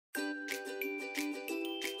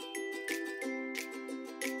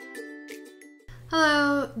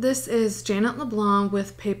Hello, this is Janet LeBlanc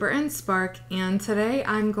with Paper and Spark, and today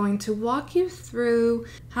I'm going to walk you through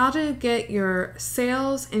how to get your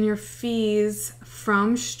sales and your fees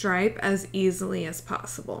from Stripe as easily as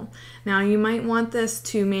possible. Now, you might want this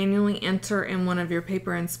to manually enter in one of your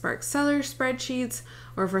Paper and Spark seller spreadsheets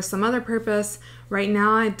or for some other purpose. Right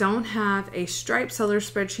now, I don't have a Stripe seller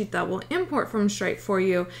spreadsheet that will import from Stripe for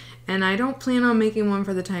you, and I don't plan on making one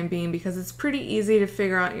for the time being because it's pretty easy to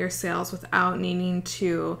figure out your sales without needing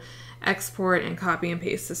to export and copy and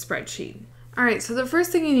paste the spreadsheet. Alright, so the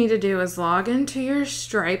first thing you need to do is log into your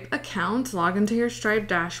Stripe account, log into your Stripe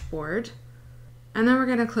dashboard, and then we're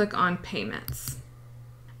going to click on Payments.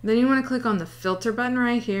 Then you want to click on the filter button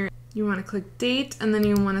right here. You want to click Date, and then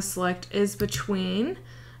you want to select Is Between,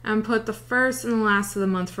 and put the first and the last of the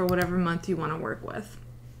month for whatever month you want to work with.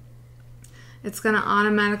 It's going to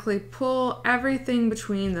automatically pull everything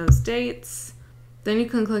between those dates. Then you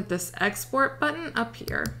can click this Export button up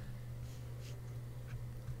here.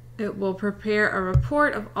 It will prepare a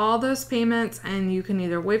report of all those payments, and you can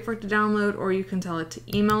either wait for it to download or you can tell it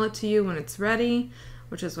to email it to you when it's ready,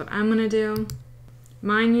 which is what I'm going to do.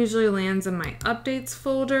 Mine usually lands in my Updates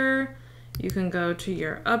folder. You can go to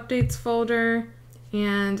your Updates folder,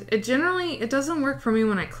 and it doesn't work for me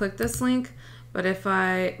when I click this link, but if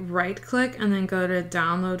I right click and then go to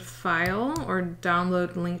Download File or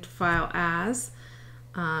Download Linked File As,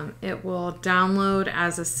 it will download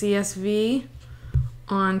as a CSV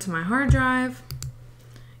onto my hard drive.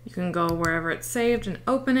 You can go wherever it's saved and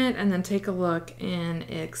open it, and then take a look in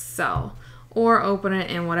Excel or open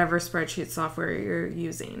it in whatever spreadsheet software you're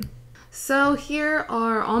using. So here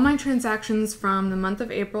are all my transactions from the month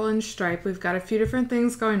of April in Stripe. We've got a few different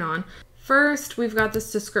things going on. First, we've got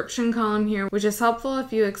this description column here, which is helpful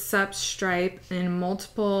if you accept Stripe in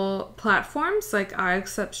multiple platforms. Like I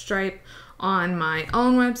accept Stripe on my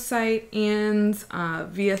own website and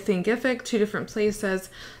via Thinkific, two different places.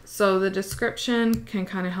 So the description can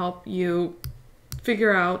kind of help you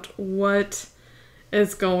figure out what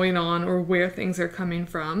is going on or where things are coming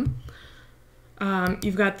from.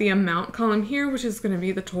 You've got the amount column here, which is going to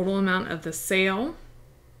be the total amount of the sale.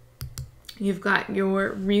 You've got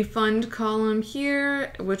your refund column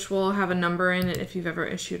here, which will have a number in it if you've ever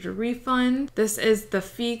issued a refund. This is the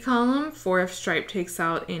fee column for if Stripe takes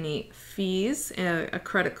out any fees, a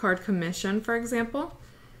credit card commission, for example.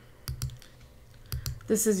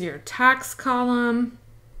 This is your tax column.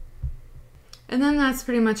 And then that's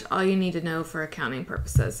pretty much all you need to know for accounting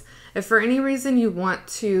purposes. If for any reason you want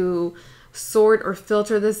to sort or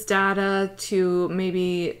filter this data to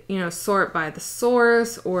maybe, sort by the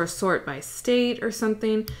source or sort by state or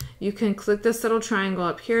something, you can click this little triangle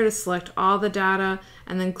up here to select all the data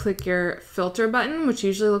and then click your filter button, which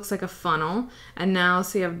usually looks like a funnel. And now,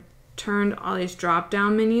 see, I've turned all these drop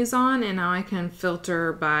down menus on, and now I can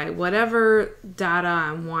filter by whatever data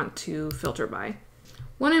I want to filter by.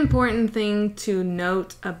 One important thing to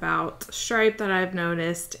note about Stripe that I've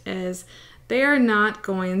noticed is they are not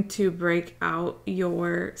going to break out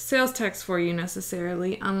your sales tax for you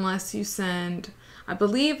necessarily unless you send,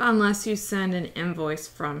 unless you send an invoice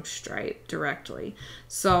from Stripe directly.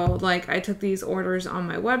 So like I took these orders on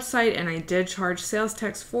my website and I did charge sales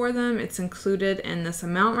tax for them. It's included in this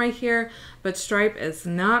amount right here, but Stripe is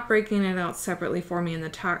not breaking it out separately for me in the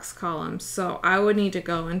tax column. So I would need to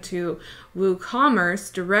go into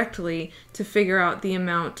WooCommerce directly to figure out the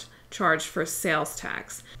amount charged for sales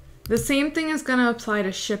tax. The same thing is going to apply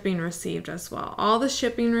to shipping received as well. All the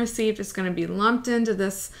shipping received is going to be lumped into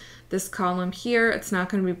this column here. It's not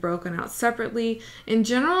going to be broken out separately. In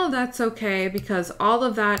general, that's okay because all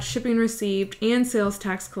of that shipping received and sales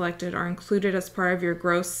tax collected are included as part of your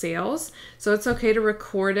gross sales. So it's okay to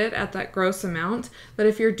record it at that gross amount. But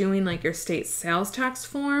if you're doing like your state sales tax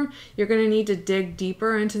form, you're going to need to dig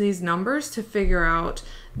deeper into these numbers to figure out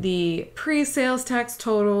the pre-sales tax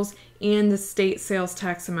totals and the state sales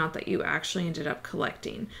tax amount that you actually ended up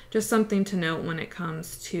collecting. Just something to note when it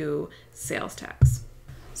comes to sales tax.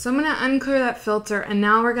 So I'm going to unclear that filter, and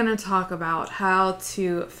now we're going to talk about how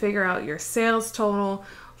to figure out your sales total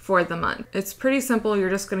for the month. It's pretty simple. You're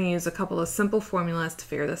just going to use a couple of simple formulas to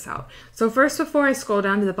figure this out. So first, before I scroll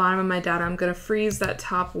down to the bottom of my data, I'm going to freeze that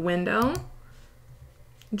top window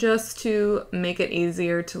just to make it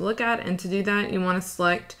easier to look at. And to do that, you want to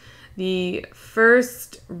select the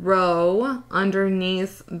first row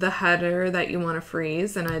underneath the header that you want to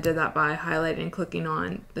freeze, and I did that by highlighting and clicking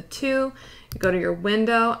on the 2. You go to your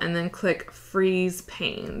window and then click Freeze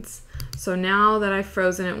Panes. So now that I've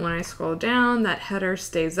frozen it, when I scroll down, that header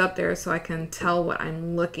stays up there so I can tell what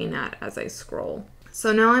I'm looking at as I scroll.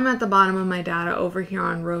 So now I'm at the bottom of my data over here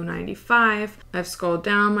on row 95. I've scrolled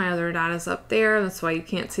down, my other data's up there. That's why you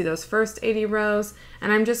can't see those first 80 rows.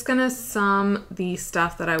 And I'm just gonna sum the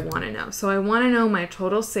stuff that I wanna know. So I wanna know my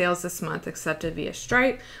total sales this month accepted via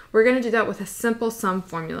Stripe. We're gonna do that with a simple sum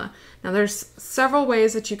formula. Now there's several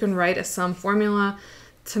ways that you can write a sum formula.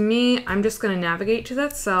 To me, I'm just going to navigate to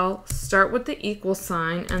that cell, start with the equal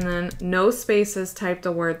sign, and then no spaces, type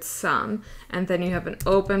the word sum, and then you have an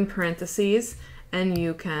open parentheses, and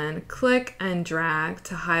you can click and drag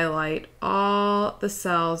to highlight all the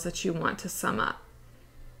cells that you want to sum up.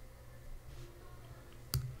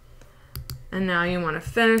 And now you want to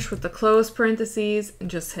finish with the close parentheses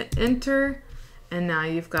and just hit enter, and now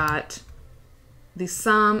you've got the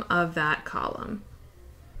sum of that column.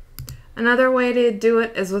 Another way to do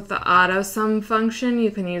it is with the auto sum function.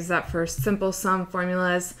 You can use that for simple sum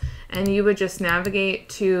formulas, and you would just navigate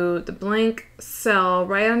to the blank cell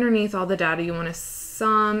right underneath all the data you want to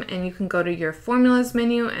sum, and you can go to your formulas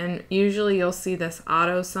menu, and usually you'll see this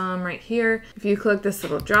auto sum right here. If you click this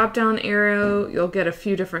little drop down arrow, you'll get a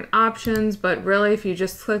few different options, but really if you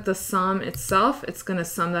just click the sum itself, it's going to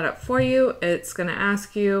sum that up for you. It's going to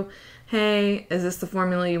ask you, hey, is this the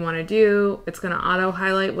formula you want to do? It's going to auto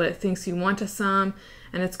highlight what it thinks you want to sum,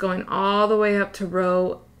 and it's going all the way up to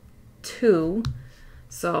row 2.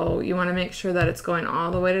 So you want to make sure that it's going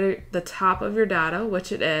all the way to the top of your data,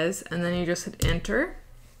 which it is, and then you just hit enter,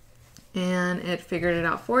 and it figured it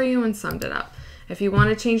out for you and summed it up. If you want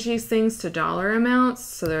to change these things to dollar amounts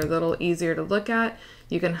so they're a little easier to look at,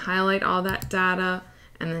 you can highlight all that data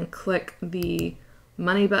and then click the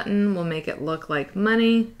money button. Will make it look like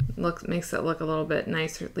money, makes it look a little bit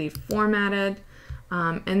nicely formatted.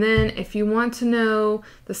 And then if you want to know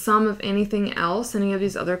the sum of anything else, any of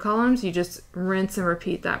these other columns, you just rinse and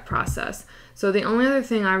repeat that process. So the only other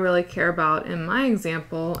thing I really care about in my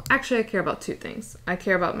example, actually I care about two things. I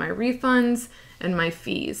care about my refunds and my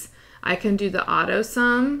fees. I can do the auto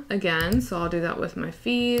sum again, so I'll do that with my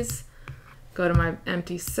fees. Go to my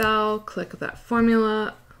empty cell, click that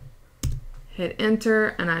formula, hit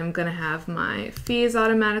enter, and I'm going to have my fees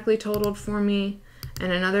automatically totaled for me. And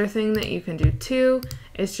another thing that you can do too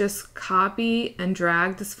is just copy and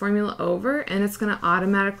drag this formula over, and it's going to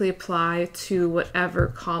automatically apply to whatever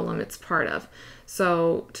column it's part of.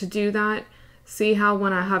 So to do that, see how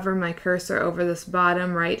when I hover my cursor over this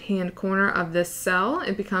bottom right hand corner of this cell,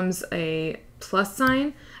 it becomes a plus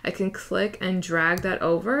sign. I can click and drag that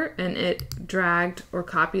over, and it dragged or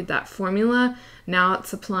copied that formula. Now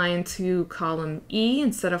it's applying to column E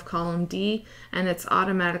instead of column D, and it's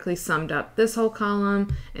automatically summed up this whole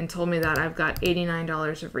column and told me that I've got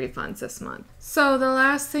 $89 of refunds this month. So the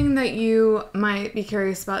last thing that you might be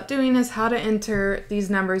curious about doing is how to enter these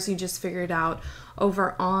numbers you just figured out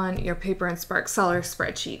over on your Paper and Spark seller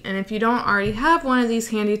spreadsheet. And if you don't already have one of these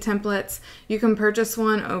handy templates, you can purchase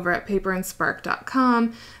one over at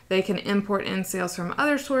paperandspark.com. They can import in sales from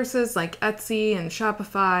other sources like Etsy and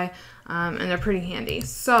Shopify, and they're pretty handy.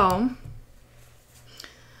 So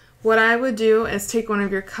what I would do is take one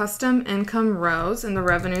of your custom income rows in the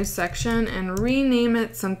revenue section and rename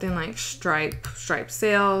it something like Stripe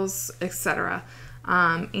sales, etc.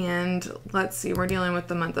 And let's see, we're dealing with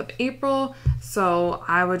the month of April, so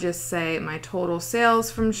I would just say my total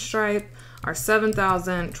sales from Stripe are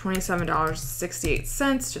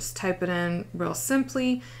 $7,027.68. Just type it in real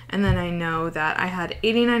simply, and then I know that I had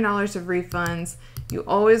 $89 of refunds. You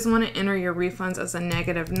always want to enter your refunds as a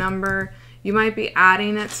negative number. You might be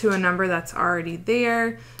adding it to a number that's already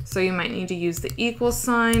there, so you might need to use the equal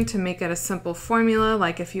sign to make it a simple formula.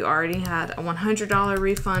 Like if you already had a $100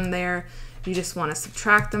 refund there, you just want to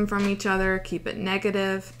subtract them from each other, keep it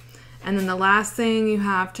negative. And then the last thing you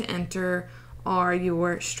have to enter are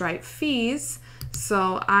your Stripe fees.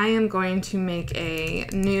 So I am going to make a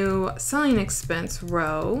new selling expense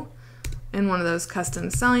row in one of those custom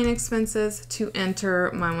selling expenses to enter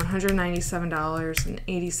my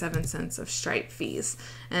 $197.87 of Stripe fees.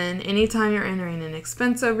 And anytime you're entering an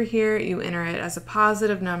expense over here, you enter it as a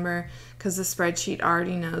positive number because the spreadsheet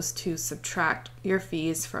already knows to subtract your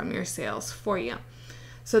fees from your sales for you.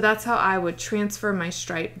 So that's how I would transfer my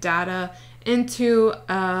Stripe data into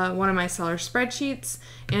one of my seller spreadsheets.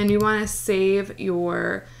 And you want to save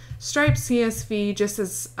your Stripe CSV just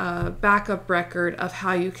as a backup record of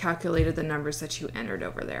how you calculated the numbers that you entered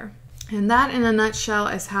over there. And that in a nutshell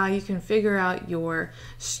is how you can figure out your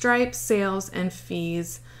Stripe sales and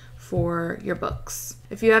fees for your books.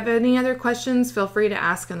 If you have any other questions, feel free to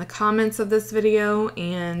ask in the comments of this video,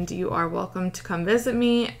 and you are welcome to come visit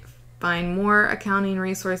me. Find more accounting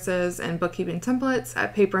resources and bookkeeping templates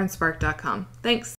at paperandspark.com. Thanks.